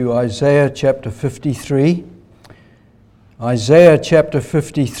Isaiah chapter 53. Isaiah chapter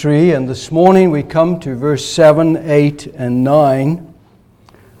 53, and this morning we come to verse 7, 8, and 9.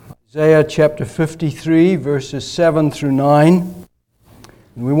 Isaiah chapter 53, verses 7 through 9.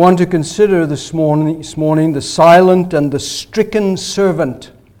 And we want to consider this morning the silent and the stricken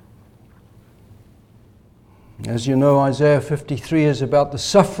servant. As you know, Isaiah 53 is about the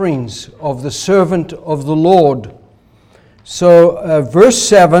sufferings of the servant of the Lord. So, verse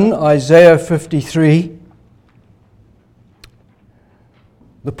 7, Isaiah 53,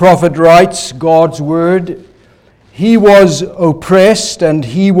 the prophet writes God's word, "He was oppressed and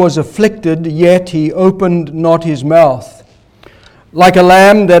he was afflicted, yet he opened not his mouth. Like a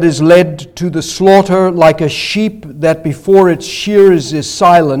lamb that is led to the slaughter, like a sheep that before its shearers is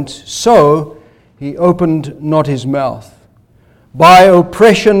silent, so he opened not his mouth. By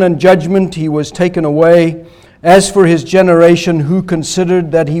oppression and judgment he was taken away. As for his generation, who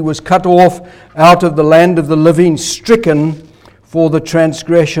considered that he was cut off out of the land of the living, stricken for the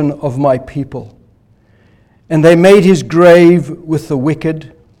transgression of my people. And they made his grave with the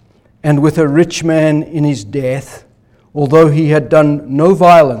wicked, and with a rich man in his death, although he had done no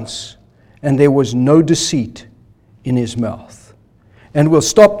violence, and there was no deceit in his mouth." And we'll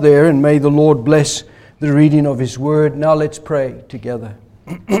stop there, and may the Lord bless the reading of his word. Now let's pray together.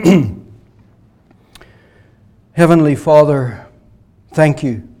 Heavenly Father, thank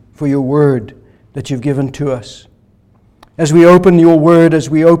you for your word that you've given to us. As we open your word, as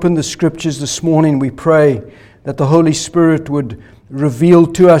we open the scriptures this morning, we pray that the Holy Spirit would reveal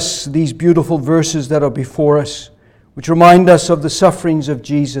to us these beautiful verses that are before us, which remind us of the sufferings of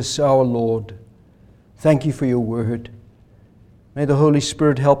Jesus our Lord. Thank you for your word. May the Holy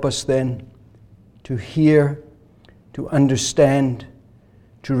Spirit help us then to hear, to understand,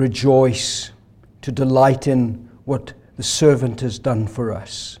 to rejoice, to delight in what the servant has done for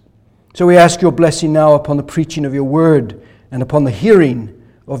us. So we ask your blessing now upon the preaching of your word and upon the hearing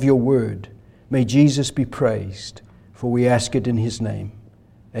of your word. May Jesus be praised, for we ask it in his name.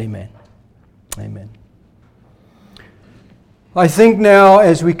 Amen. Amen. I think now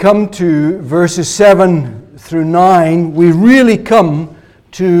as we come to verses 7 through 9, we really come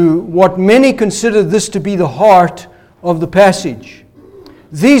to what many consider this to be the heart of the passage.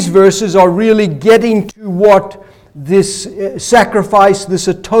 These verses are really getting to what this sacrifice, this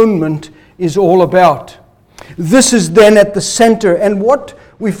atonement is all about. This is then at the center. And what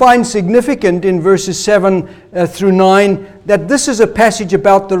we find significant in verses 7 through 9, that this is a passage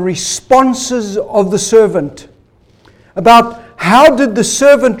about the responses of the servant. About how did the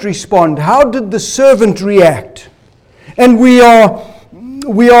servant respond? How did the servant react? And we are,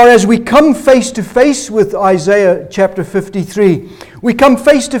 as we come face to face with Isaiah chapter 53, we come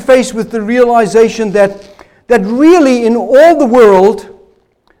face to face with the realization that really in all the world,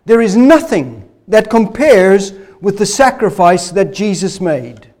 there is nothing that compares with the sacrifice that Jesus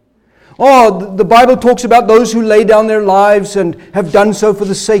made. Oh, the Bible talks about those who lay down their lives and have done so for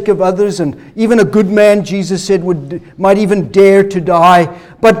the sake of others, and even a good man, Jesus said, might even dare to die.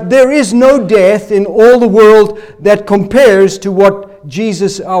 But there is no death in all the world that compares to what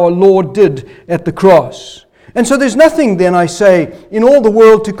Jesus our Lord did at the cross. And so there's nothing then, I say, in all the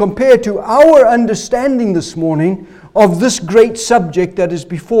world to compare to our understanding this morning of this great subject that is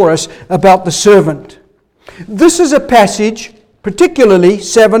before us about the servant. This is a passage, particularly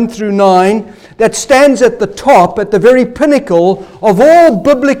 7 through 9, that stands at the top, at the very pinnacle of all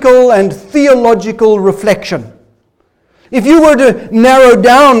biblical and theological reflection. If you were to narrow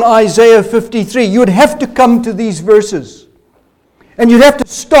down Isaiah 53, you would have to come to these verses. And you'd have to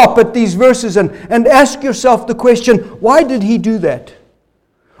stop at these verses and ask yourself the question, why did he do that?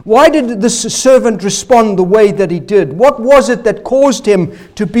 Why did this servant respond the way that he did? What was it that caused him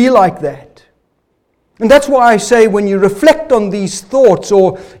to be like that? And that's why I say when you reflect on these thoughts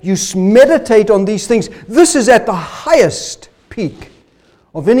or you meditate on these things, this is at the highest peak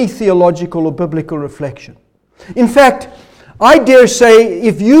of any theological or biblical reflection. In fact, I dare say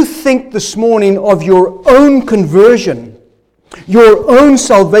if you think this morning of your own conversion, your own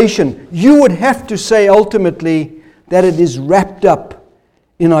salvation, you would have to say ultimately that it is wrapped up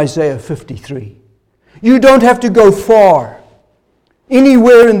in Isaiah 53. You don't have to go far,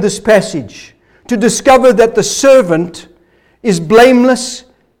 anywhere in this passage, to discover that the servant is blameless,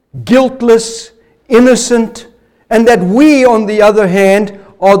 guiltless, innocent, and that we, on the other hand,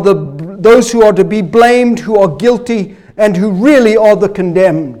 are those who are to be blamed, who are guilty, and who really are the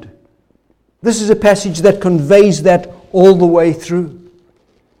condemned. This is a passage that conveys that all the way through.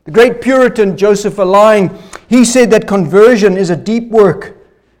 The great Puritan Joseph Alleine, he said that conversion is a deep work.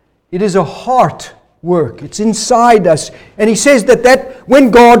 It is a heart work. It's inside us. And he says that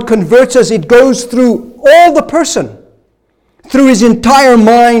when God converts us, it goes through all the person, through his entire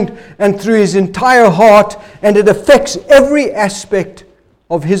mind and through his entire heart, and it affects every aspect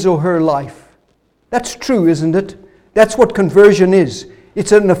of his or her life. That's true, isn't it? That's what conversion is.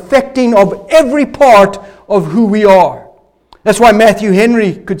 It's an affecting of every part of who we are. That's why Matthew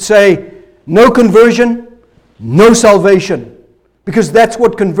Henry could say, no conversion, no salvation. Because that's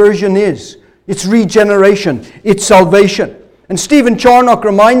what conversion is. It's regeneration. It's salvation. And Stephen Charnock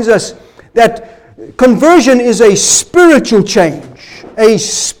reminds us that conversion is a spiritual change, a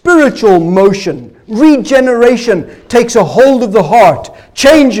spiritual motion. Regeneration takes a hold of the heart,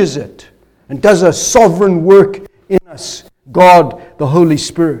 changes it, and does a sovereign work in us, God, the Holy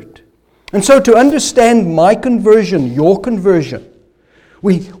Spirit. And so to understand my conversion, your conversion,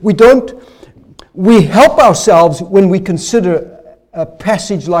 we help ourselves when we consider a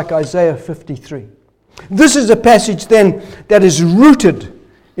passage like Isaiah 53. This is a passage then that is rooted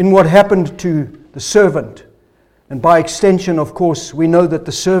in what happened to the servant. And by extension, of course, we know that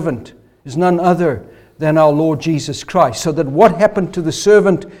the servant is none other than our Lord Jesus Christ. So that what happened to the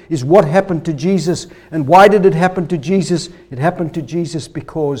servant is what happened to Jesus. And why did it happen to Jesus? It happened to Jesus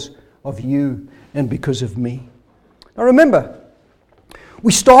because of you and because of me. Now remember,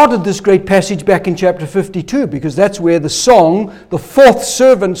 we started this great passage back in chapter 52 because that's where the song, the fourth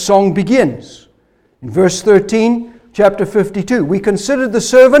servant song, begins. In verse 13, chapter 52, we considered the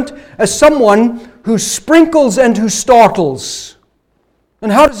servant as someone who sprinkles and who startles.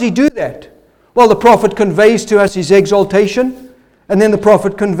 And how does he do that? Well, the prophet conveys to us his exaltation, and then the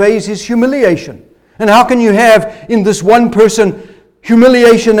prophet conveys his humiliation. And how can you have in this one person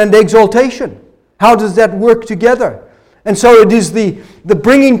humiliation and exaltation? How does that work together? And so it is the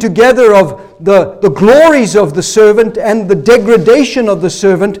bringing together of the glories of the servant and the degradation of the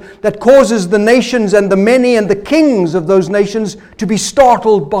servant that causes the nations and the many and the kings of those nations to be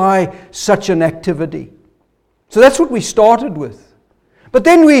startled by such an activity. So that's what we started with. But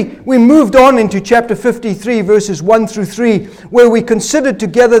then we moved on into chapter 53, verses 1 through 3, where we considered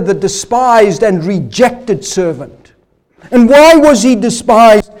together the despised and rejected servant. And why was he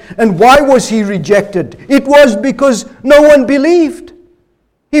despised and why was he rejected? It was because no one believed.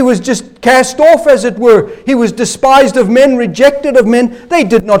 He was just cast off, as it were. He was despised of men, rejected of men. They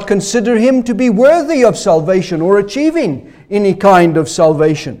did not consider him to be worthy of salvation or achieving any kind of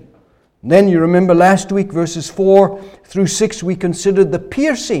salvation. Then you remember last week, verses 4 through 6, we considered the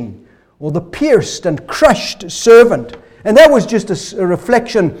piercing or the pierced and crushed servant. And that was just a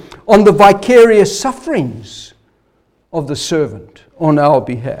reflection on the vicarious sufferings of the servant on our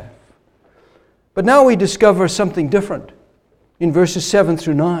behalf. But now we discover something different in verses 7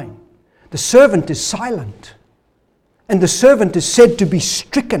 through 9. The servant is silent, and the servant is said to be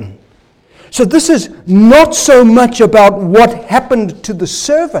stricken. So this is not so much about what happened to the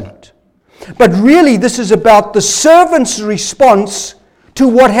servant, but really this is about the servant's response to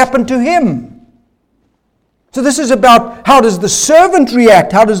what happened to him. So this is about how does the servant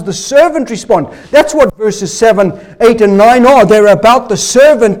react? How does the servant respond? That's what verses 7, 8, and 9 are. They're about the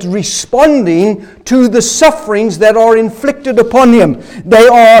servant responding to the sufferings that are inflicted upon him. They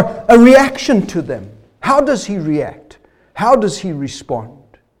are a reaction to them. How does he react? How does he respond?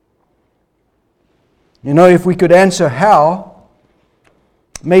 You know, if we could answer how,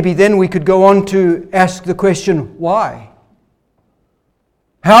 maybe then we could go on to ask the question, why?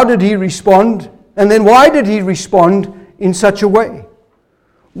 How did he respond? And then why did he respond in such a way?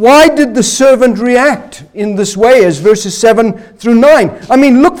 Why did the servant react in this way as verses 7 through 9? I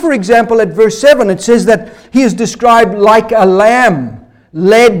mean, look for example at verse 7. It says that he is described like a lamb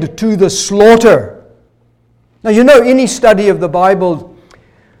led to the slaughter. Now you know any study of the Bible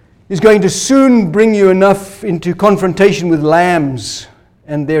is going to soon bring you enough into confrontation with lambs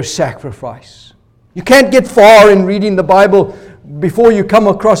and their sacrifice. You can't get far in reading the Bible before you come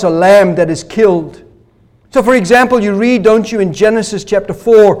across a lamb that is killed. So for example, you read, don't you, in Genesis chapter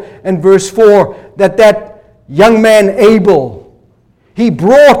 4 and verse 4, that young man Abel, he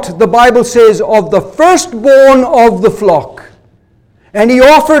brought, the Bible says, of the firstborn of the flock, and he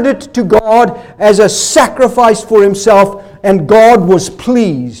offered it to God as a sacrifice for himself, and God was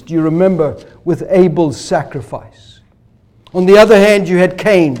pleased, you remember, with Abel's sacrifice. On the other hand, you had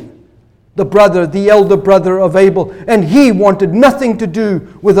Cain, the elder brother of Abel, and he wanted nothing to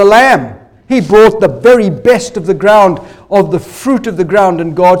do with a lamb. He brought the very best of the ground, of the fruit of the ground,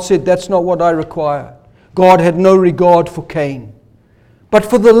 and God said, that's not what I require. God had no regard for Cain. But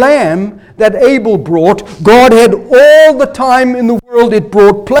for the lamb that Abel brought, God had all the time in the world. It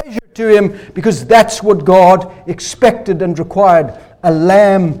brought pleasure to him because that's what God expected and required a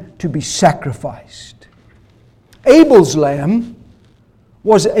lamb to be sacrificed. Abel's lamb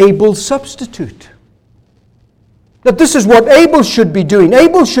was Abel's substitute. That this is what Abel should be doing.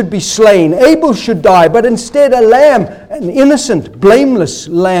 Abel should be slain. Abel should die. But instead a lamb, an innocent, blameless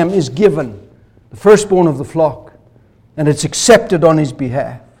lamb is given. The firstborn of the flock. And it's accepted on his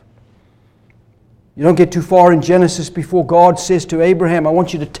behalf. You don't get too far in Genesis before God says to Abraham, I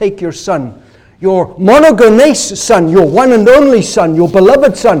want you to take your son, your monogenes son, your one and only son, your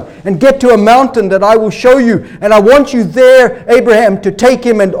beloved son, and get to a mountain that I will show you. And I want you there, Abraham, to take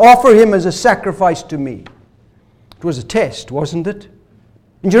him and offer him as a sacrifice to me. It was a test, wasn't it?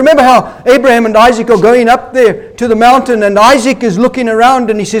 And do you remember how Abraham and Isaac are going up there to the mountain, and Isaac is looking around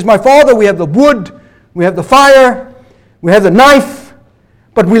and he says, my father, we have the wood, we have the fire, we have the knife,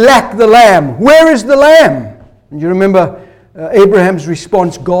 but we lack the lamb. Where is the lamb? And you remember Abraham's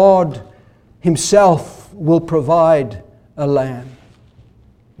response, God Himself will provide a lamb.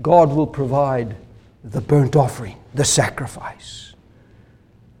 God will provide the burnt offering, the sacrifice.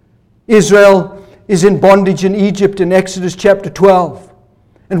 Israel is in bondage in Egypt in Exodus chapter 12.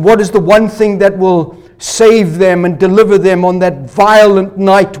 And what is the one thing that will save them and deliver them on that violent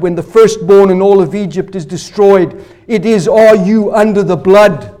night when the firstborn in all of Egypt is destroyed? It is, are you under the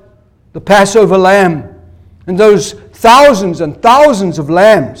blood, the Passover lamb? And those thousands and thousands of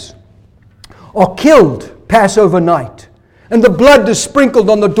lambs are killed Passover night. And the blood is sprinkled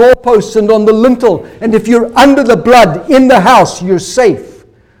on the doorposts and on the lintel. And if you're under the blood in the house, you're safe.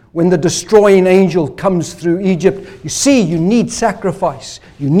 When the destroying angel comes through Egypt, you see, you need sacrifice.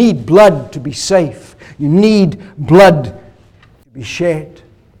 You need blood to be safe. You need blood to be shed.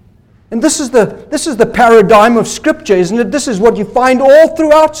 And this is the paradigm of Scripture, isn't it? This is what you find all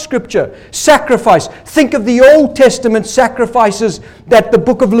throughout Scripture. Sacrifice. Think of the Old Testament sacrifices that the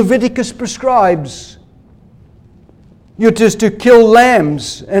book of Leviticus prescribes. You're just to kill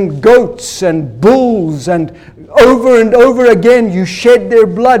lambs and goats and bulls, and over again you shed their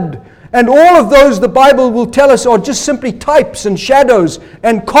blood. And all of those, the Bible will tell us, are just simply types and shadows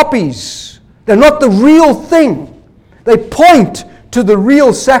and copies. They're not the real thing. They point to the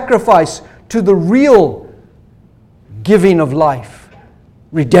real sacrifice, to the real giving of life,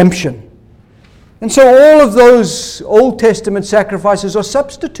 redemption. And so all of those Old Testament sacrifices are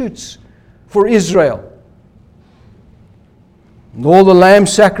substitutes for Israel. And all the lamb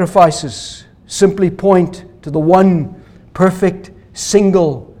sacrifices simply point to the one perfect,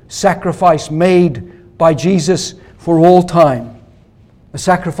 single sacrifice made by Jesus for all time. A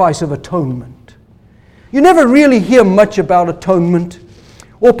sacrifice of atonement. You never really hear much about atonement.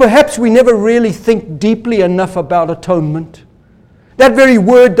 Or perhaps we never really think deeply enough about atonement. That very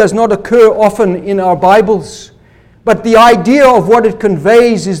word does not occur often in our Bibles. But the idea of what it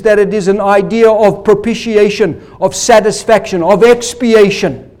conveys is that it is an idea of propitiation, of satisfaction, of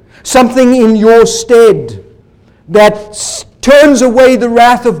expiation. Something in your stead that turns away the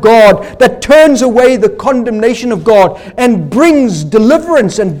wrath of God, that turns away the condemnation of God, and brings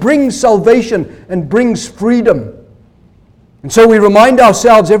deliverance, and brings salvation, and brings freedom. And so we remind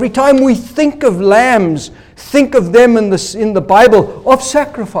ourselves every time we think of lambs, think of them in the Bible of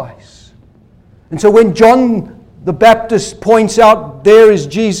sacrifice. And so when John the Baptist points out, there is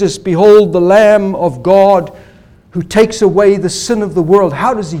Jesus, behold the Lamb of God who takes away the sin of the world.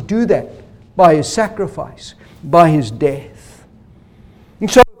 How does He do that? By His sacrifice, by His death. And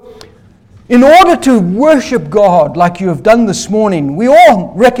so, in order to worship God like you have done this morning, we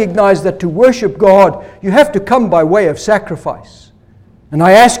all recognize that to worship God, you have to come by way of sacrifice. And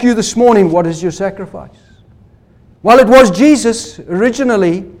I ask you this morning, what is your sacrifice? Well, it was Jesus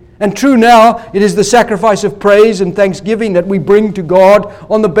originally, and true now, it is the sacrifice of praise and thanksgiving that we bring to God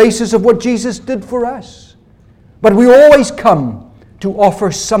on the basis of what Jesus did for us. But we always come to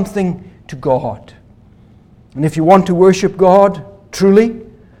offer something to God. And if you want to worship God truly,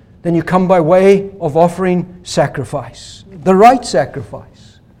 then you come by way of offering sacrifice. The right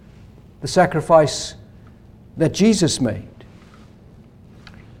sacrifice. The sacrifice that Jesus made.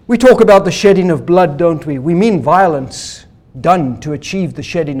 We talk about the shedding of blood, don't we? We mean violence done to achieve the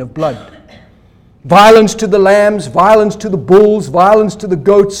shedding of blood. Violence to the lambs, violence to the bulls, violence to the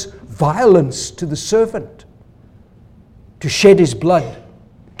goats, violence to the servant. To shed his blood.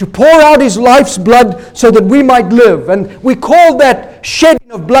 To pour out his life's blood so that we might live. And we call that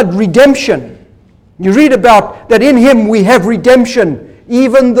shedding of blood redemption. You read about that in him we have redemption,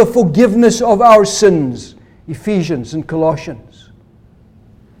 even the forgiveness of our sins. Ephesians and Colossians.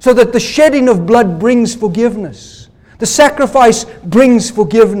 So that the shedding of blood brings forgiveness. The sacrifice brings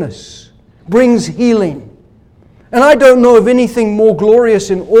forgiveness, brings healing. And I don't know of anything more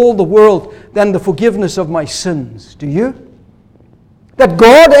glorious in all the world than the forgiveness of my sins. Do you? That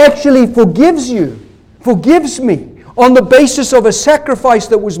God actually forgives you, forgives me, on the basis of a sacrifice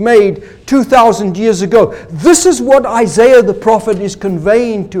that was made 2,000 years ago. This is what Isaiah the prophet is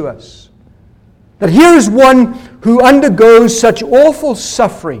conveying to us. That here is one who undergoes such awful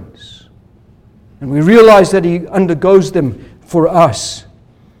sufferings. And we realize that he undergoes them for us.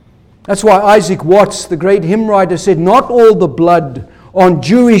 That's why Isaac Watts, the great hymn writer, said, "Not all the blood on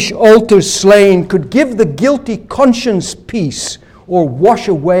Jewish altars slain could give the guilty conscience peace or wash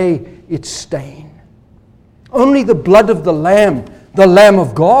away its stain. Only the blood of the Lamb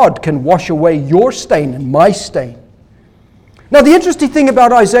of God, can wash away your stain and my stain." Now, the interesting thing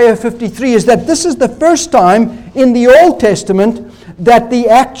about Isaiah 53 is that this is the first time in the Old Testament that the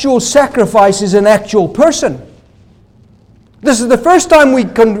actual sacrifice is an actual person. This is the first time we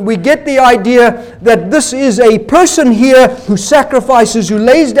get the idea that this is a person here who sacrifices, who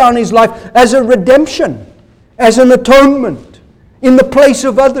lays down his life as a redemption, as an atonement, in the place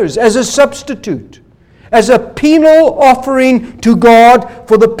of others, as a substitute, as a penal offering to God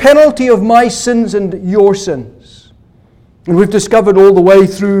for the penalty of my sins and your sins. And we've discovered all the way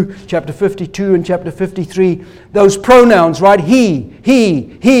through chapter 52 and chapter 53 those pronouns, right? He,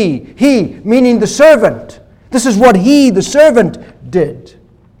 meaning the servant. This is what he, the servant, did.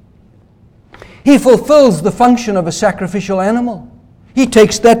 He fulfills the function of a sacrificial animal. He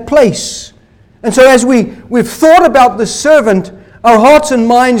takes that place. And so as we've thought about the servant, our hearts and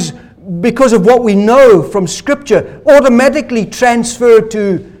minds, because of what we know from Scripture, automatically transfer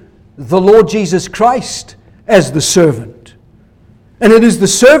to the Lord Jesus Christ as the servant. And it is the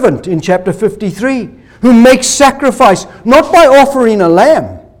servant in chapter 53 who makes sacrifice, not by offering a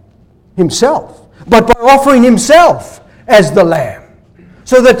lamb himself, but by offering himself as the lamb.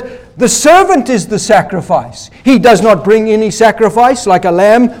 So that the servant is the sacrifice. He does not bring any sacrifice like a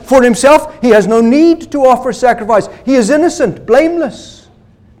lamb for himself. He has no need to offer sacrifice. He is innocent, blameless,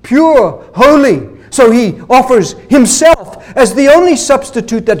 pure, holy. So he offers himself as the only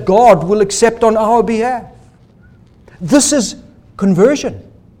substitute that God will accept on our behalf. This is conversion.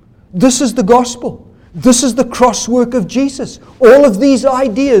 This is the gospel. This is the cross work of Jesus. All of these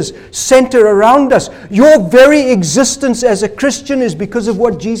ideas center around us. Your very existence as a Christian is because of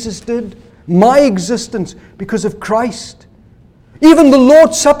what Jesus did. My existence because of Christ. Even the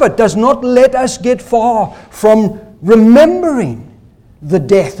Lord's Supper does not let us get far from remembering the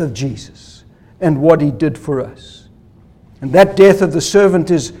death of Jesus and what He did for us. And that death of the servant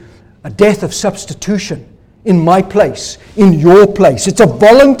is a death of substitution. In my place, in your place. It's a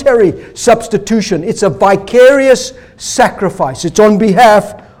voluntary substitution. It's a vicarious sacrifice. It's on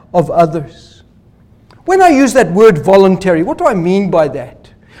behalf of others. When I use that word voluntary, what do I mean by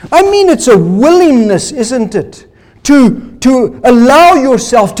that? I mean it's a willingness, isn't it, to allow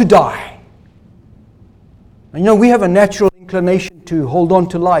yourself to die. And you know, we have a natural inclination to hold on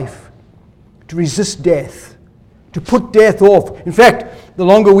to life, to resist death, to put death off. In fact, the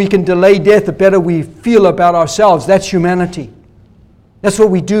longer we can delay death, the better we feel about ourselves. That's humanity. That's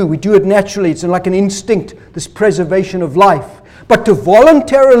what we do. We do it naturally. It's like an instinct, this preservation of life. But to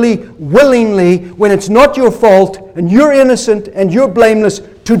voluntarily, willingly, when it's not your fault, and you're innocent, and you're blameless,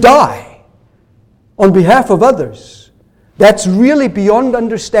 to die on behalf of others, that's really beyond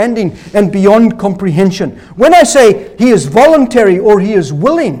understanding and beyond comprehension. When I say he is voluntary or he is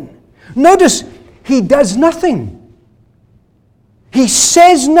willing, notice he does nothing. He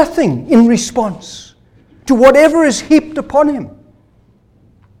says nothing in response to whatever is heaped upon him.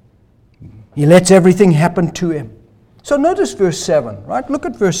 He lets everything happen to him. So notice verse 7, right? Look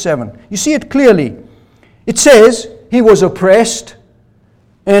at verse 7. You see it clearly. It says, he was oppressed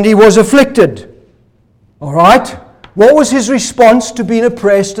and he was afflicted. All right? What was his response to being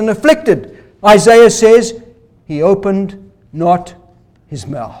oppressed and afflicted? Isaiah says, he opened not his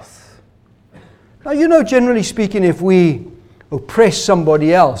mouth. Now, you know, generally speaking, if we oppress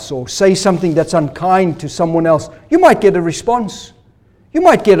somebody else or say something that's unkind to someone else, you might get a response. You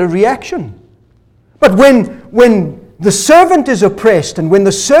might get a reaction. But when the servant is oppressed and when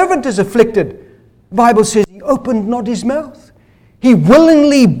the servant is afflicted, the Bible says he opened not his mouth. He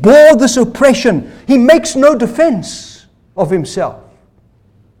willingly bore this oppression. He makes no defense of himself.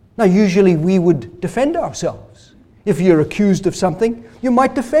 Now, usually we would defend ourselves. If you're accused of something, you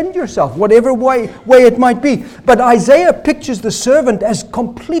might defend yourself, whatever way it might be. But Isaiah pictures the servant as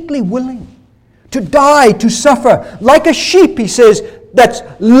completely willing to die, to suffer, like a sheep, he says, that's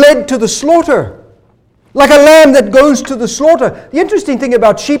led to the slaughter. Like a lamb that goes to the slaughter. The interesting thing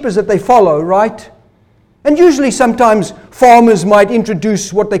about sheep is that they follow, right? And usually sometimes farmers might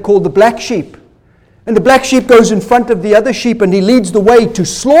introduce what they call the black sheep. And the black sheep goes in front of the other sheep and he leads the way to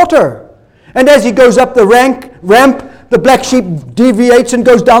slaughter. And as he goes up the ramp, the black sheep deviates and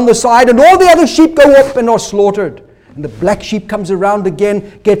goes down the side, and all the other sheep go up and are slaughtered. And the black sheep comes around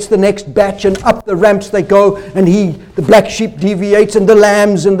again, gets the next batch, and up the ramps they go, and the black sheep deviates, and the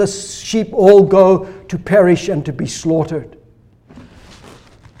lambs and the sheep all go to perish and to be slaughtered.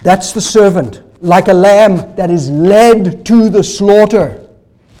 That's the servant, like a lamb that is led to the slaughter.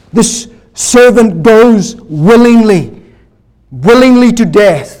 This servant goes willingly to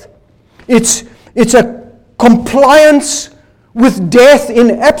death. It's a compliance with death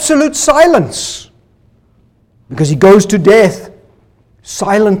in absolute silence. Because he goes to death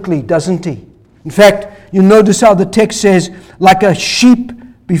silently, doesn't he? In fact, you notice how the text says, like a sheep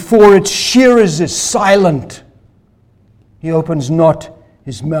before its shearers is silent, he opens not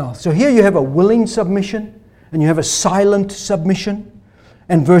his mouth. So here you have a willing submission, and you have a silent submission.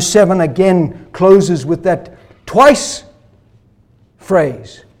 And verse 7 again closes with that twice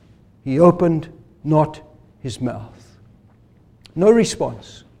phrase, he opened not his mouth. No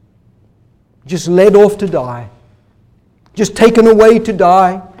response. Just led off to die. Just taken away to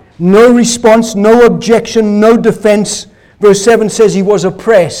die. No response, no objection, no defense. Verse 7 says he was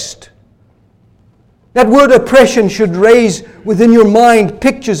oppressed. That word oppression should raise within your mind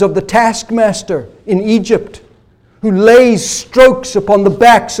pictures of the taskmaster in Egypt, who lays strokes upon the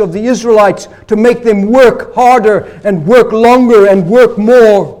backs of the Israelites to make them work harder and work longer and work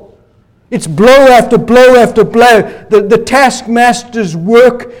more. It's blow after blow after blow. The taskmaster's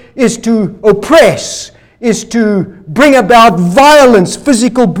work is to oppress, is to bring about violence,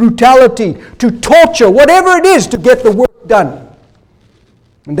 physical brutality, to torture, whatever it is to get the work done.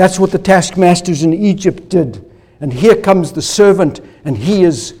 And that's what the taskmasters in Egypt did. And here comes the servant, and he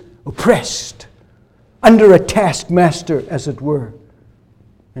is oppressed, under a taskmaster, as it were.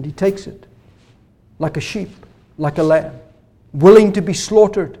 And he takes it, like a sheep, like a lamb, willing to be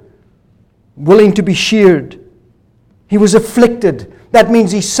slaughtered, willing to be sheared. He was afflicted. That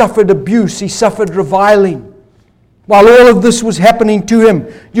means he suffered abuse, he suffered reviling. While all of this was happening to him,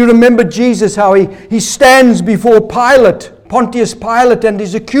 you remember Jesus, how he stands before Pontius Pilate and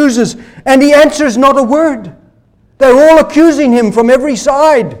his accusers, and he answers not a word. They're all accusing him from every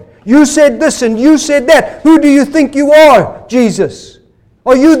side. You said this and you said that. Who do you think you are, Jesus?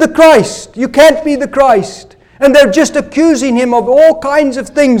 Are you the Christ? You can't be the Christ. And they're just accusing him of all kinds of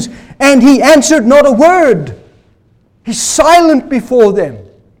things, and he answered not a word. He's silent before them.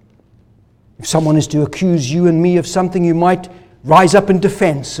 If someone is to accuse you and me of something, you might rise up in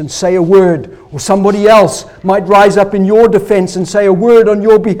defense and say a word, or somebody else might rise up in your defense and say a word on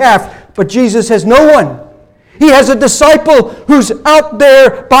your behalf. But Jesus has no one. He has a disciple who's out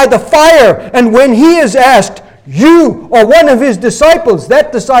there by the fire, and when he is asked, you are one of his disciples,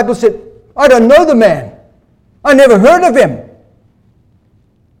 that disciple said, I don't know the man. I never heard of him.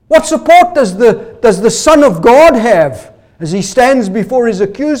 What support does the Son of God have as he stands before his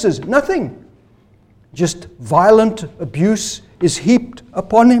accusers? Nothing. Just violent abuse is heaped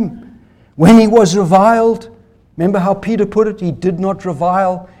upon him. When he was reviled, remember how Peter put it? He did not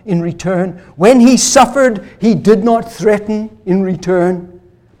revile in return. When he suffered, he did not threaten in return,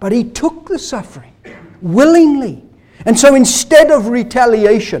 but he took the suffering willingly. And so instead of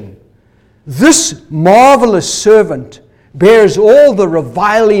retaliation, this marvelous servant bears all the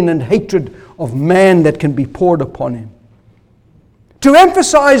reviling and hatred of man that can be poured upon him. To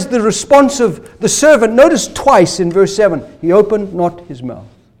emphasize the response of the servant, notice twice in verse 7, he opened not his mouth.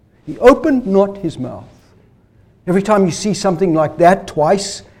 He opened not his mouth. Every time you see something like that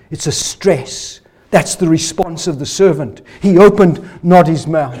twice, it's a stress. That's the response of the servant. He opened not his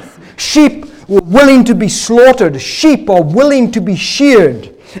mouth. Sheep were willing to be slaughtered. Sheep are willing to be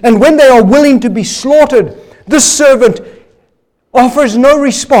sheared. And when they are willing to be slaughtered, this servant offers no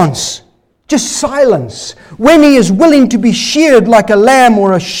response, just silence. When he is willing to be sheared like a lamb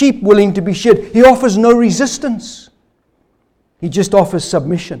or a sheep willing to be sheared, he offers no resistance. He just offers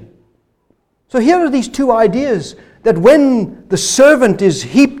submission. So here are these two ideas, that when the servant is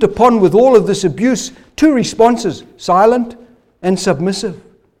heaped upon with all of this abuse, two responses, silent and submissive.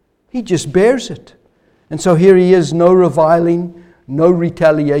 He just bears it. And so here he is, no reviling, no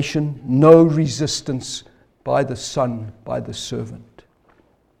retaliation, no resistance by the Son, by the servant.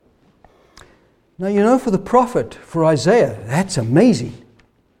 Now, you know, for the prophet, for Isaiah, that's amazing.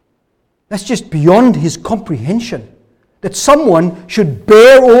 That's just beyond his comprehension. That someone should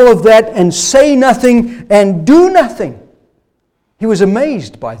bear all of that and say nothing and do nothing. He was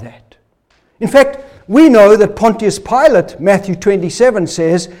amazed by that. In fact, we know that Pontius Pilate, Matthew 27,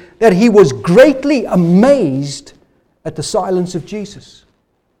 says that he was greatly amazed at the silence of Jesus.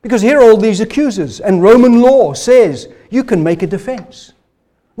 Because here are all these accusers, and Roman law says you can make a defense.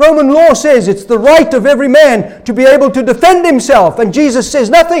 Roman law says it's the right of every man to be able to defend himself. And Jesus says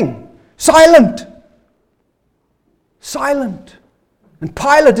nothing. Silent. Silent. And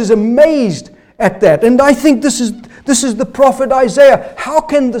Pilate is amazed at that. And I think this is the prophet Isaiah. How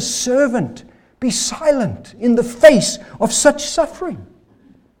can the servant be silent in the face of such suffering?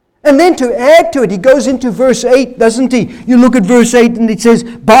 And then to add to it, he goes into verse 8, doesn't he? You look at verse 8 and it says,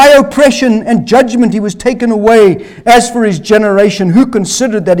 by oppression and judgment he was taken away. As for his generation, who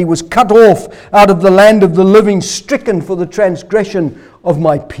considered that he was cut off out of the land of the living, stricken for the transgression of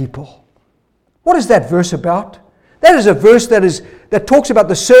my people. What is that verse about? That is a verse that talks about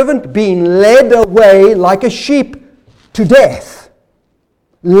the servant being led away like a sheep to death.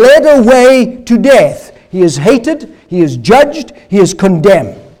 Led away to death. He is hated, he is judged, he is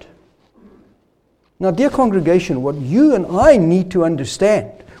condemned. Now, dear congregation, what you and I need to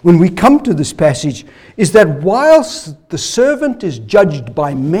understand when we come to this passage is that whilst the servant is judged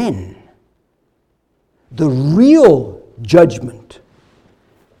by men, the real judgment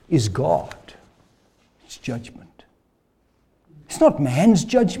is God. It's judgment. It's not man's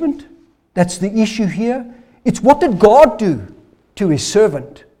judgment. That's the issue here. It's what did God do to his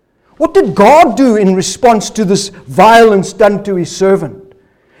servant? What did God do in response to this violence done to his servant?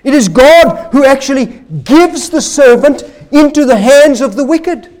 It is God who actually gives the servant into the hands of the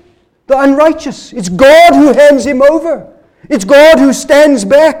wicked, the unrighteous. It's God who hands him over. It's God who stands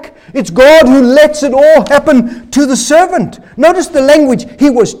back. It's God who lets it all happen to the servant. Notice the language.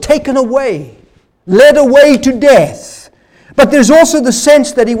 He was taken away, led away to death. But there's also the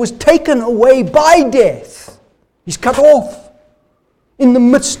sense that he was taken away by death. He's cut off. In the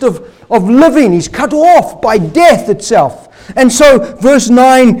midst of living, he's cut off by death itself. And so verse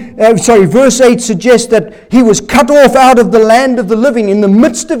 8 suggests that he was cut off out of the land of the living. In the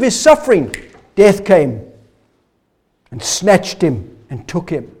midst of his suffering, death came and snatched him and took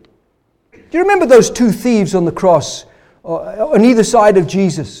him. Do you remember those two thieves on the cross on either side of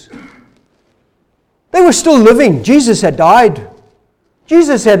Jesus? They were still living. Jesus had died.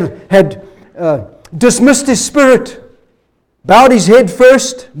 Jesus had dismissed his spirit. Bowed his head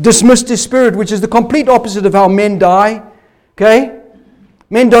first, dismissed his spirit, which is the complete opposite of how men die. Okay?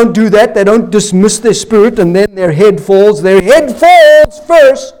 Men don't do that. They don't dismiss their spirit and then their head falls. Their head falls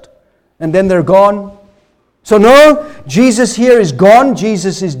first and then they're gone. So no, Jesus here is gone.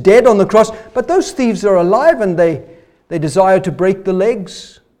 Jesus is dead on the cross. But those thieves are alive and they desire to break the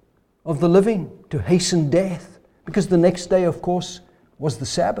legs of the living, to hasten death. Because the next day, of course, was the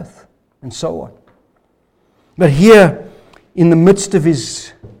Sabbath and so on. But here, in the midst of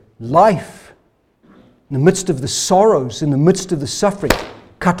his life, in the midst of the sorrows, in the midst of the suffering,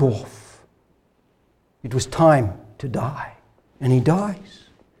 cut off. It was time to die. And he dies.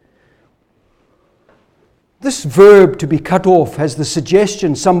 This verb to be cut off has the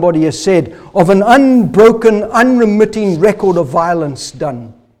suggestion, somebody has said, of an unbroken, unremitting record of violence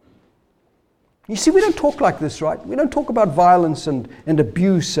done. You see, we don't talk like this, right? We don't talk about violence and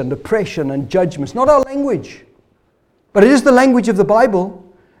abuse and oppression and judgment. It's not our language. But it is the language of the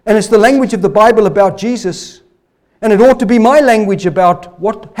Bible, and it's the language of the Bible about Jesus, and it ought to be my language about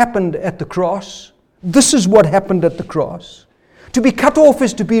what happened at the cross. This is what happened at the cross. To be cut off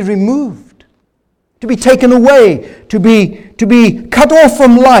is to be removed, to be taken away, to be cut off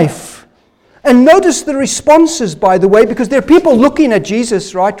from life. And notice the responses, by the way, because there are people looking at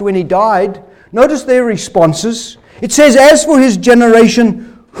Jesus, right, when he died. Notice their responses. It says, as for his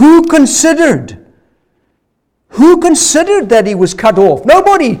generation, who considered that he was cut off?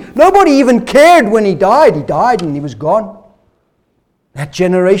 Nobody even cared when he died. He died and he was gone. That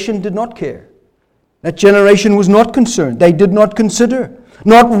generation did not care. That generation was not concerned. They did not consider.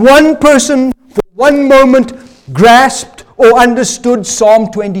 Not one person for one moment grasped or understood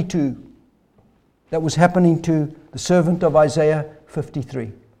Psalm 22 that was happening to the servant of Isaiah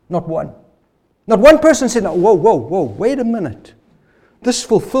 53. Not one. Not one person said, whoa, wait a minute. This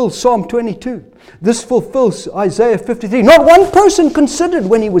fulfills Psalm 22. This fulfills Isaiah 53. Not one person considered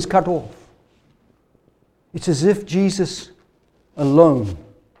when he was cut off. It's as if Jesus alone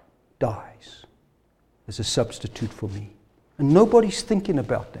dies as a substitute for me. And nobody's thinking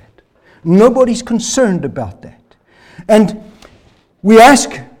about that. Nobody's concerned about that. And we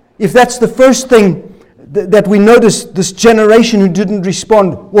ask, if that's the first thing that we notice, this generation who didn't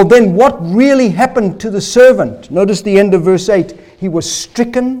respond, well then what really happened to the servant? Notice the end of verse 8. He was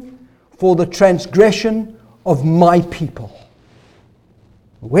stricken for the transgression of my people.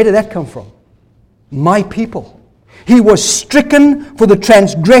 Where did that come from? My people. He was stricken for the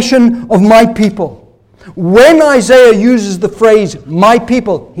transgression of my people. When Isaiah uses the phrase, my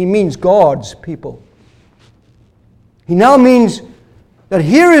people, he means God's people. He now means that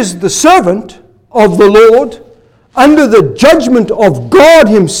here is the servant of the Lord under the judgment of God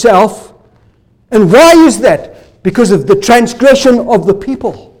himself. And why is that? Because of the transgression of the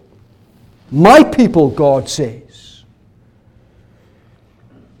people. My people, God says.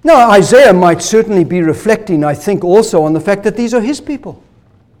 Now, Isaiah might certainly be reflecting, I think, also on the fact that these are his people.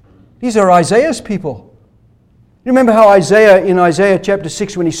 These are Isaiah's people. You remember how Isaiah, in Isaiah chapter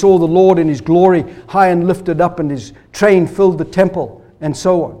 6, when he saw the Lord in his glory, high and lifted up, and his train filled the temple, and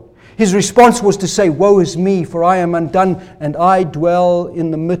so on. His response was to say, "Woe is me, for I am undone, and I dwell in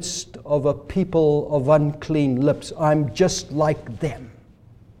the midst of a people of unclean lips. I'm just like them.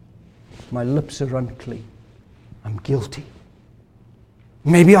 My lips are unclean. I'm guilty."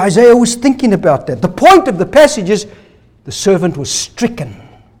 Maybe Isaiah was thinking about that. The point of the passage is the servant was stricken.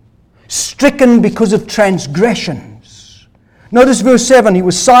 Stricken because of transgressions. Notice verse 7, he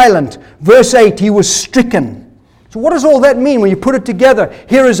was silent. Verse 8, he was stricken. So what does all that mean when you put it together?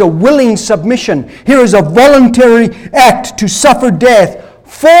 Here is a willing submission. Here is a voluntary act to suffer death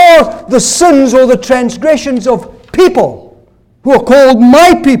for the sins or the transgressions of people who are called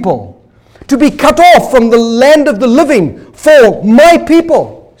my people. To be cut off from the land of the living for my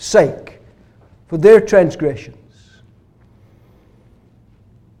people's sake, for their transgressions.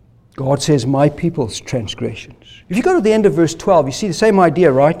 God says, my people's transgressions. If you go to the end of verse 12, you see the same idea,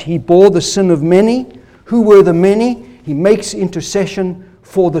 right? He bore the sin of many. Who were the many? He makes intercession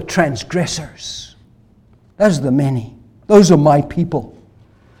for the transgressors. Those are the many. Those are my people.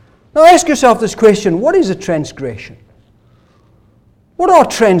 Now ask yourself this question. What is a transgression? What are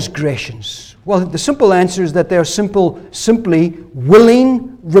transgressions? Well, the simple answer is that they are simply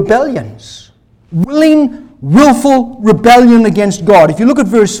willing rebellions. Willful rebellion against God. If you look at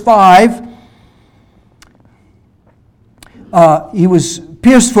verse 5, he was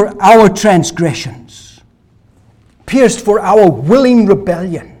pierced for our transgressions, pierced for our willing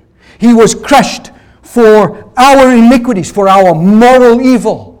rebellion. He was crushed for our iniquities, for our moral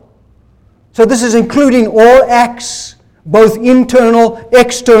evil. So this is including all acts, both internal,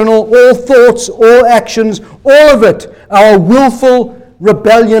 external, all thoughts, all actions, all of it, our willful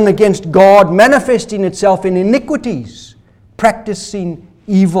rebellion against God, manifesting itself in iniquities, practicing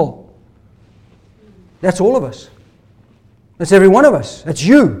evil. That's all of us. That's every one of us. That's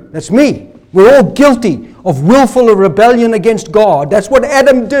you. That's me. We're all guilty of willful rebellion against God. That's what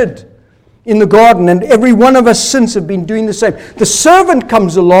Adam did in the garden, and every one of us since have been doing the same. The servant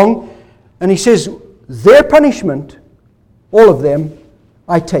comes along and he says, their punishment, all of them,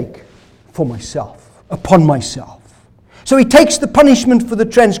 I take for myself, upon myself. So he takes the punishment for the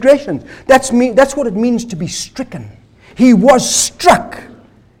transgressions. That's what it means to be stricken. He was struck.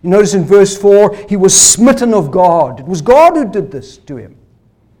 You notice in verse 4, he was smitten of God. It was God who did this to him.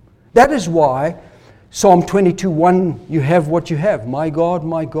 That is why Psalm 22:1, you have what you have. My God,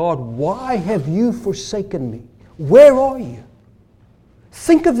 why have you forsaken me? Where are you?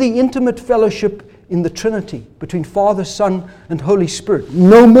 Think of the intimate fellowship in the Trinity between Father, Son, and Holy Spirit.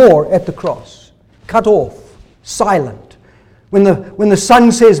 No more at the cross. Cut off. Silent. When the Son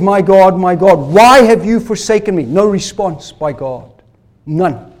says, my God, why have you forsaken me? No response by God.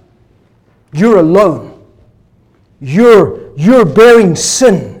 None. You're alone. You're bearing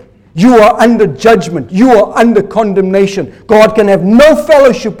sin. You are under judgment. You are under condemnation. God can have no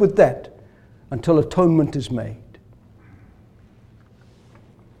fellowship with that until atonement is made.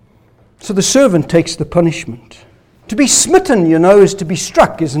 So the servant takes the punishment. To be smitten, is to be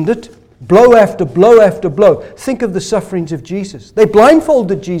struck, isn't it? Blow after blow after blow. Think of the sufferings of Jesus. They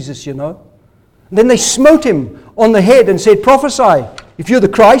blindfolded Jesus, And then they smote him on the head and said, prophesy. If you're the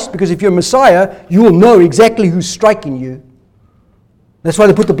Christ, because if you're Messiah, you will know exactly who's striking you. That's why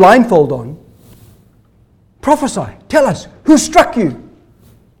they put the blindfold on. Prophesy. Tell us, who struck you?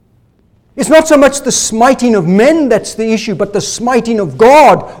 It's not so much the smiting of men that's the issue, but the smiting of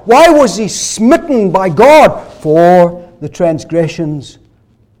God. Why was he smitten by God? For the transgressions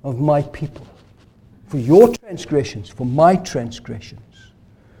of my people. For your transgressions, for my transgressions.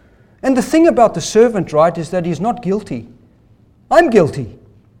 And the thing about the servant, right, is that he's not guilty. I'm guilty.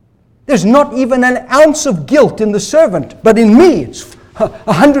 There's not even an ounce of guilt in the servant, but in me it's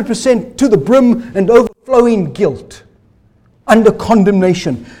 100% to the brim and overflowing guilt, under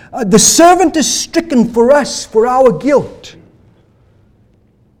condemnation. The servant is stricken for us, for our guilt.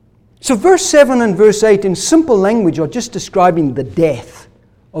 So verse 7 and verse 8 in simple language are just describing the death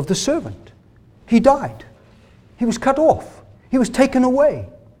of the servant. He died. He was cut off. He was taken away.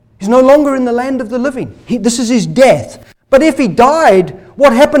 He's no longer in the land of the living. This is his death. But if he died,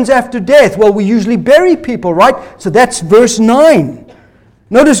 what happens after death? Well, we usually bury people, right? So that's verse 9.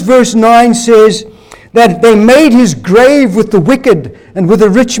 Notice verse 9 says, that they made his grave with the wicked and with the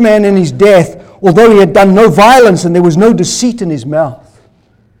rich man in his death, although he had done no violence and there was no deceit in his mouth.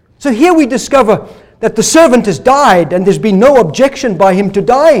 So here we discover that the servant has died and there's been no objection by him to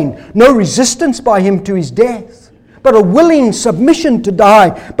dying, no resistance by him to his death, but a willing submission to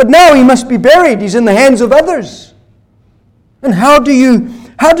die. But now he must be buried. He's in the hands of others. And how do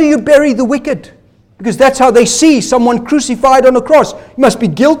you bury the wicked? Because that's how they see someone crucified on a cross. You must be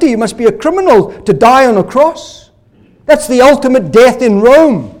guilty, you must be a criminal to die on a cross. That's the ultimate death in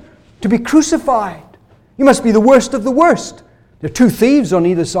Rome, to be crucified. You must be the worst of the worst. There are two thieves on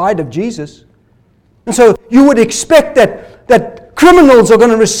either side of Jesus. And so you would expect that criminals are going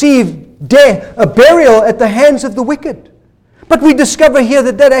to receive death, a burial at the hands of the wicked. But we discover here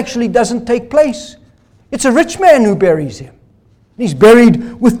that actually doesn't take place. It's a rich man who buries him. He's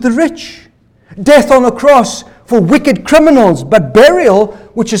buried with the rich. Death on a cross for wicked criminals, but burial,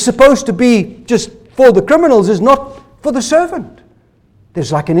 which is supposed to be just for the criminals, is not for the servant.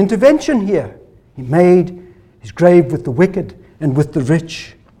 There's like an intervention here. He made his grave with the wicked and with the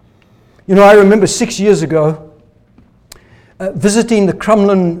rich. You know, I remember 6 years ago visiting the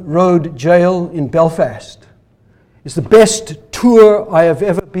Crumlin Road Jail in Belfast. It's the best tour I have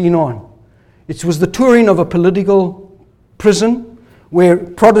ever been on. It was the touring of a political prison where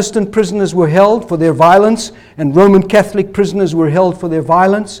Protestant prisoners were held for their violence and Roman Catholic prisoners were held for their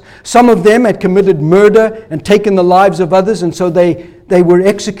violence. Some of them had committed murder and taken the lives of others, and so they were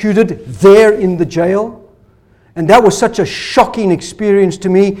executed there in the jail. And that was such a shocking experience to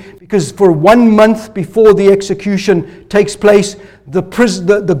me, because for 1 month before the execution takes place, the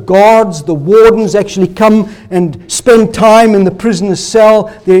guards, the wardens actually come and spend time in the prisoner's cell.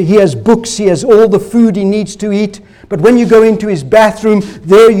 He has books, he has all the food he needs to eat. But when you go into his bathroom,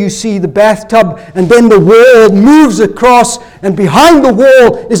 there you see the bathtub, and then the wall moves across, and behind the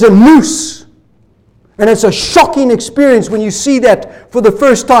wall is a noose. And it's a shocking experience when you see that for the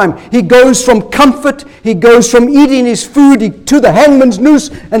first time. He goes from comfort, he goes from eating his food to the hangman's noose,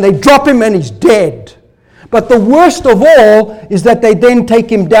 and they drop him and he's dead. But the worst of all is that they then take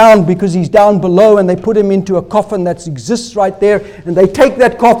him down because he's down below, and they put him into a coffin that exists right there, and they take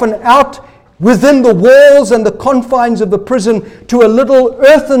that coffin out within the walls and the confines of the prison to a little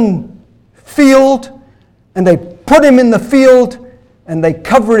earthen field, and they put him in the field and they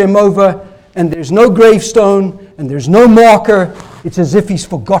cover him over, and there's no gravestone and there's no marker. It's as if he's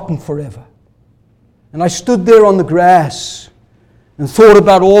forgotten forever. And I stood there on the grass and thought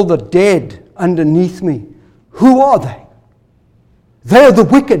about all the dead underneath me. Who are they? They're the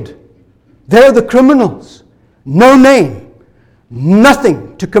wicked. They're the criminals. No name.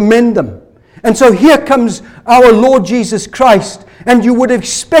 Nothing to commend them. And so here comes our Lord Jesus Christ, and you would have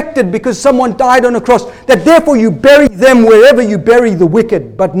expected, because someone died on a cross, that therefore you bury them wherever you bury the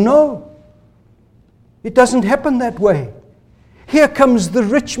wicked. But no, it doesn't happen that way. Here comes the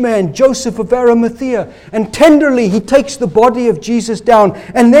rich man, Joseph of Arimathea, and tenderly he takes the body of Jesus down.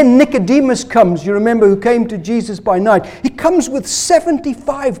 And then Nicodemus comes, you remember, who came to Jesus by night. He comes with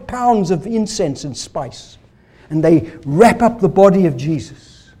 75 pounds of incense and spice, and they wrap up the body of Jesus.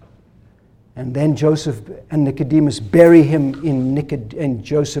 And then Joseph and Nicodemus bury him in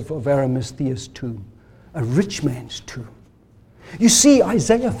Joseph of Arimathea's tomb, a rich man's tomb. You see,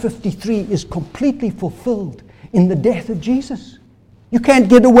 Isaiah 53 is completely fulfilled in the death of Jesus. You can't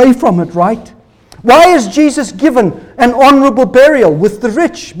get away from it, right? Why is Jesus given an honorable burial with the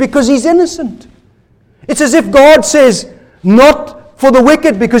rich? Because he's innocent. It's as if God says, not for the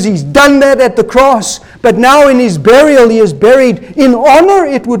wicked, because he's done that at the cross, but now in his burial he is buried in honor,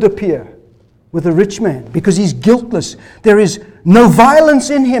 it would appear, with a rich man, because he's guiltless. There is no violence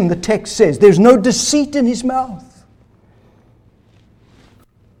in him, the text says. There's no deceit in his mouth.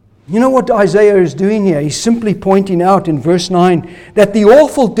 You know what Isaiah is doing here? He's simply pointing out in verse 9 that the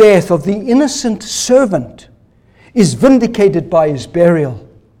awful death of the innocent servant is vindicated by his burial.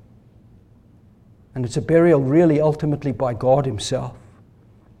 And it's a burial really ultimately by God himself.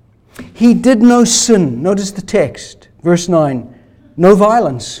 He did no sin. Notice the text, verse 9. No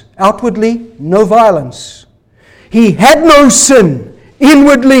violence. Outwardly, no violence. He had no sin.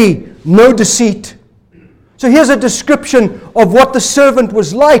 Inwardly, no deceit. So here's a description of what the servant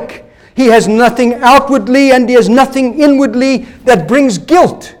was like. He has nothing outwardly and he has nothing inwardly that brings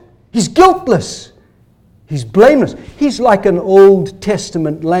guilt. He's guiltless. He's blameless. He's like an Old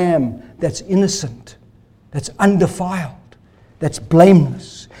Testament lamb that's innocent, that's undefiled, that's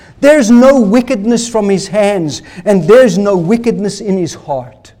blameless. There's no wickedness from his hands, and there's no wickedness in his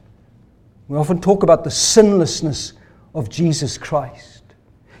heart. We often talk about the sinlessness of Jesus Christ.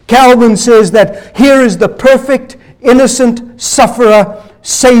 Calvin says that here is the perfect, innocent sufferer,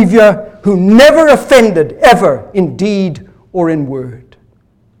 Savior who never offended, ever, in deed or in word.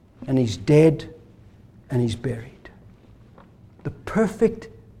 And He's dead and He's buried. The perfect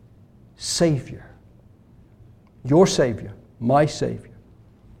Savior. Your Savior, my Savior.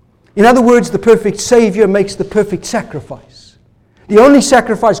 In other words, the perfect Savior makes the perfect sacrifice. The only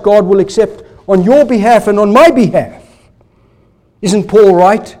sacrifice God will accept on your behalf and on my behalf. Isn't Paul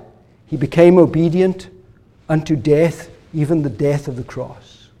right? He became obedient unto death, even the death of the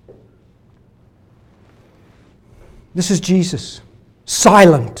cross. This is Jesus,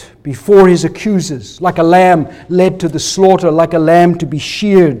 silent before His accusers, like a lamb led to the slaughter, like a lamb to be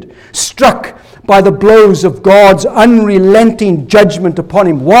sheared, struck by the blows of God's unrelenting judgment upon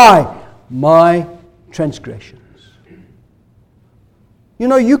Him. Why? My transgressions. You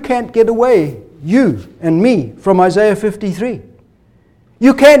know, you can't get away, you and me, from Isaiah 53.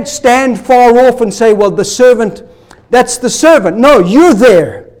 You can't stand far off and say, well, the servant, that's the servant. No, you're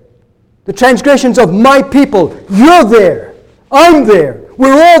there. The transgressions of my people, you're there. I'm there.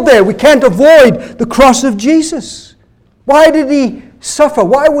 We're all there. We can't avoid the cross of Jesus. Why did He suffer?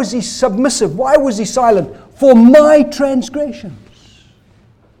 Why was He submissive? Why was He silent? For my transgressions.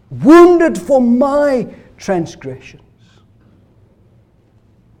 Wounded for my transgressions.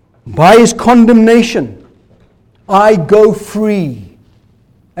 By His condemnation, I go free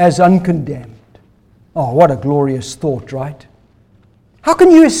as uncondemned. Oh, what a glorious thought, right? How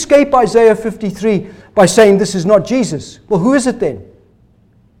can you escape Isaiah 53 by saying this is not Jesus? Well, who is it then?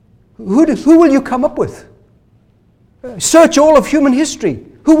 Who will you come up with? Search all of human history.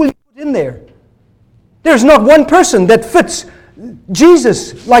 Who will you put in there? There's not one person that fits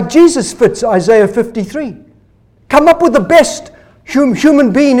Jesus like Jesus fits Isaiah 53. Come up with the best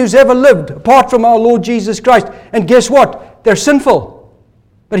human being who's ever lived, apart from our Lord Jesus Christ. And guess what? They're sinful.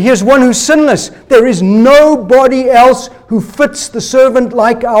 But here's one who's sinless. There is nobody else who fits the servant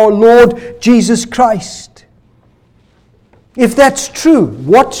like our Lord Jesus Christ. If that's true,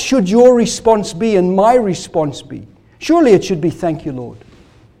 what should your response be and my response be? Surely it should be, thank you, Lord.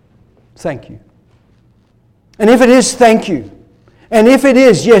 Thank you. And if it is, thank you. And if it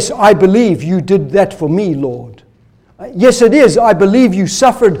is, yes, I believe you did that for me, Lord. Yes, it is. I believe you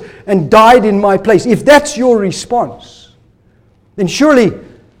suffered and died in my place. If that's your response, then surely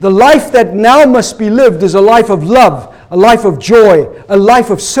the life that now must be lived is a life of love, a life of joy, a life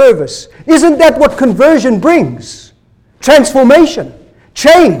of service. Isn't that what conversion brings? Transformation,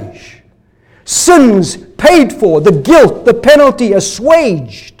 change, sins paid for, the guilt, the penalty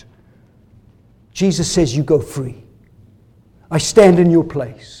assuaged. Jesus says, you go free. I stand in your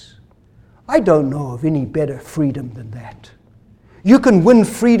place. I don't know of any better freedom than that. You can win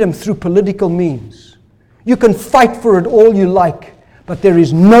freedom through political means. You can fight for it all you like. But there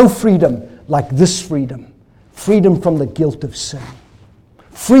is no freedom like this freedom. Freedom from the guilt of sin.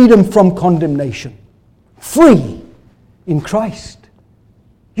 Freedom from condemnation. Free in Christ.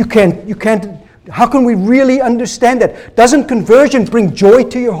 You can't, how can we really understand that? Doesn't conversion bring joy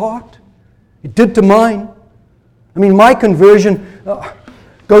to your heart? It did to mine. I mean, my conversion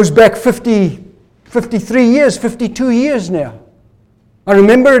goes back 53 years, 52 years now. I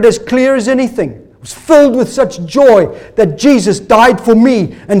remember it as clear as anything. Was filled with such joy that Jesus died for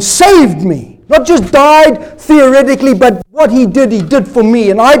me and saved me. Not just died theoretically, but what He did for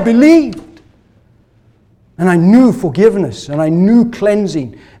me. And I believed. And I knew forgiveness, and I knew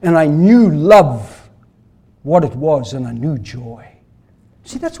cleansing, and I knew love, what it was, and I knew joy.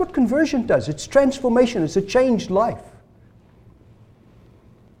 See, that's what conversion does. It's transformation. It's a changed life.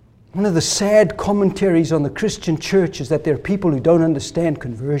 One of the sad commentaries on the Christian church is that there are people who don't understand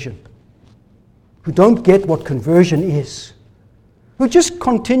conversion, who don't get what conversion is, who just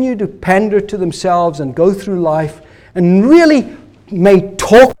continue to pander to themselves and go through life and really may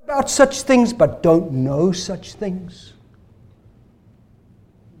talk about such things but don't know such things.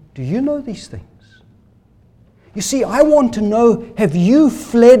 Do you know these things? You see, I want to know, have you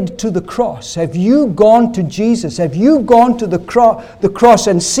fled to the cross? Have you gone to Jesus? Have you gone to the cross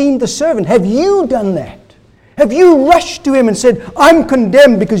and seen the servant? Have you done that? Have you rushed to Him and said, I'm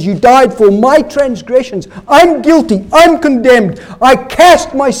condemned because you died for my transgressions. I'm guilty. I'm condemned. I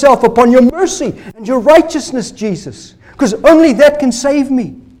cast myself upon your mercy and your righteousness, Jesus, because only that can save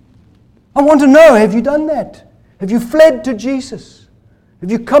me. I want to know, have you done that? Have you fled to Jesus?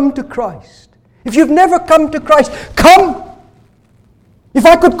 Have you come to Christ? If you've never come to Christ, come! If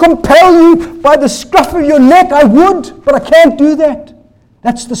I could compel you by the scruff of your neck, I would, but I can't do that.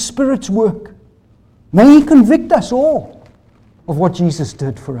 That's the Spirit's work. May He convict us all of what Jesus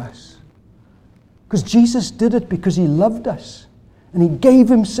did for us. Because Jesus did it because He loved us. And He gave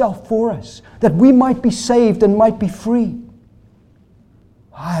Himself for us, that we might be saved and might be free.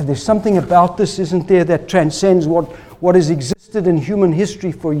 There's something about this, isn't there, that transcends what has existed in human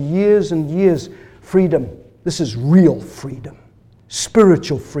history for years and years. Freedom. This is real freedom.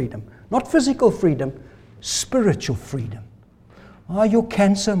 Spiritual freedom. Not physical freedom, spiritual freedom. Your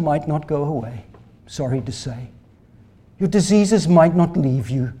cancer might not go away, sorry to say. Your diseases might not leave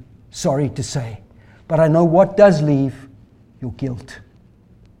you, sorry to say. But I know what does leave: your guilt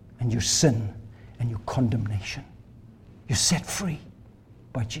and your sin and your condemnation. You're set free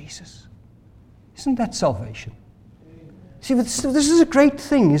by Jesus. Isn't that salvation? See, this is a great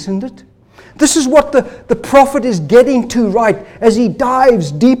thing, isn't it? This is what the prophet is getting to, right, as he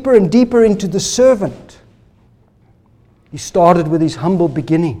dives deeper and deeper into the servant. He started with his humble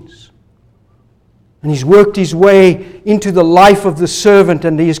beginnings. And he's worked his way into the life of the servant,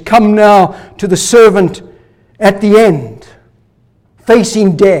 and he has come now to the servant at the end,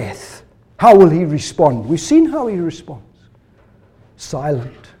 facing death. How will he respond? We've seen how he responds.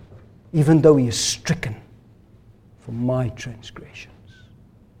 Silent, even though he is stricken for my transgressions.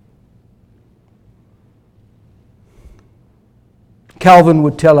 Calvin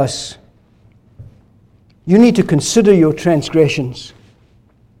would tell us, you need to consider your transgressions.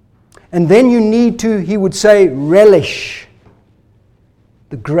 And then you need to, he would say, relish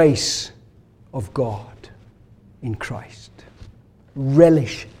the grace of God in Christ.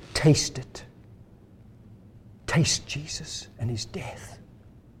 Relish, taste it. Taste Jesus and his death.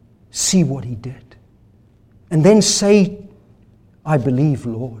 See what he did. And then say, I believe,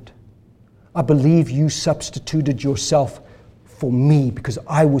 Lord. I believe you substituted yourself for me because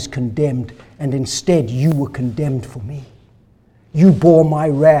I was condemned, and instead you were condemned for me. You bore my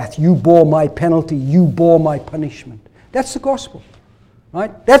wrath. You bore my penalty. You bore my punishment. That's the gospel,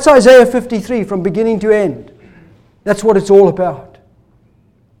 right? That's Isaiah 53 from beginning to end. That's what it's all about.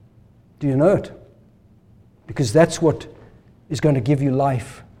 Do you know it? Because that's what is going to give you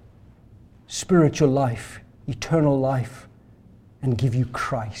life, spiritual life, eternal life, and give you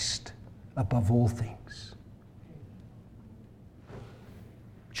Christ above all things.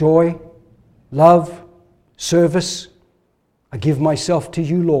 Joy, love, service. I give myself to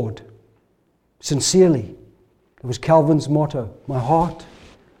you, Lord, sincerely. It was Calvin's motto. My heart,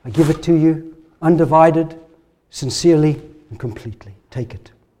 I give it to you, undivided, sincerely, and completely. Take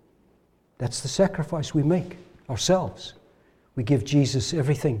it. That's the sacrifice we make ourselves. We give Jesus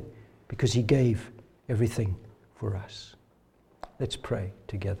everything because he gave everything for us. Let's pray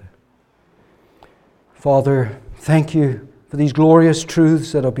together. Father, thank you for these glorious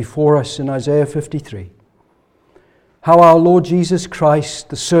truths that are before us in Isaiah 53. How our Lord Jesus Christ,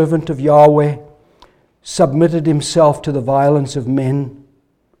 the servant of Yahweh, submitted himself to the violence of men,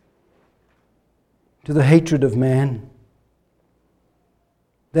 to the hatred of man,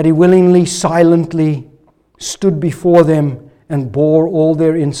 that he willingly, silently stood before them and bore all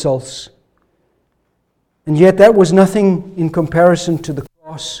their insults. And yet that was nothing in comparison to the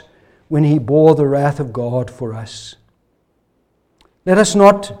cross when he bore the wrath of God for us. Let us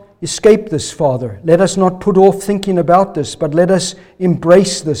not escape this, Father. Let us not put off thinking about this, but let us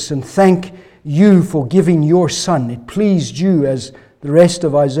embrace this and thank you for giving your Son. It pleased you, as the rest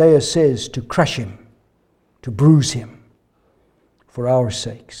of Isaiah says, to crush him, to bruise him for our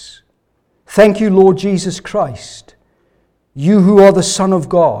sakes. Thank you, Lord Jesus Christ, you who are the Son of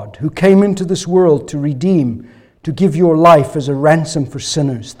God, who came into this world to redeem, to give your life as a ransom for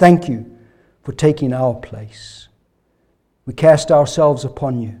sinners. Thank you for taking our place. We cast ourselves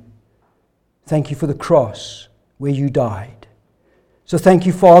upon you. Thank you for the cross where you died. So thank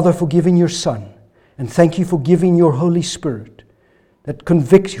you, Father, for giving your Son. And thank you for giving your Holy Spirit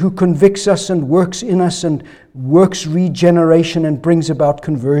who convicts us and works in us and works regeneration and brings about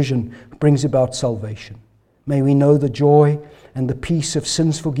conversion, brings about salvation. May we know the joy and the peace of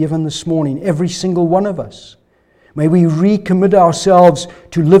sins forgiven this morning, every single one of us. May we recommit ourselves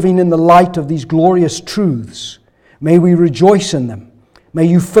to living in the light of these glorious truths. May we rejoice in them. May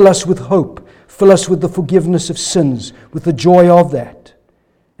you fill us with hope, fill us with the forgiveness of sins, with the joy of that,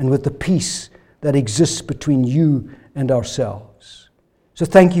 and with the peace that exists between you and ourselves. So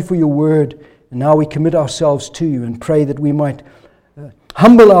thank you for your word, and now we commit ourselves to you and pray that we might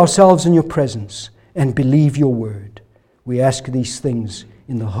humble ourselves in your presence and believe your word. We ask these things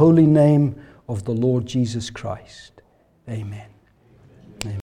in the holy name of the Lord Jesus Christ. Amen.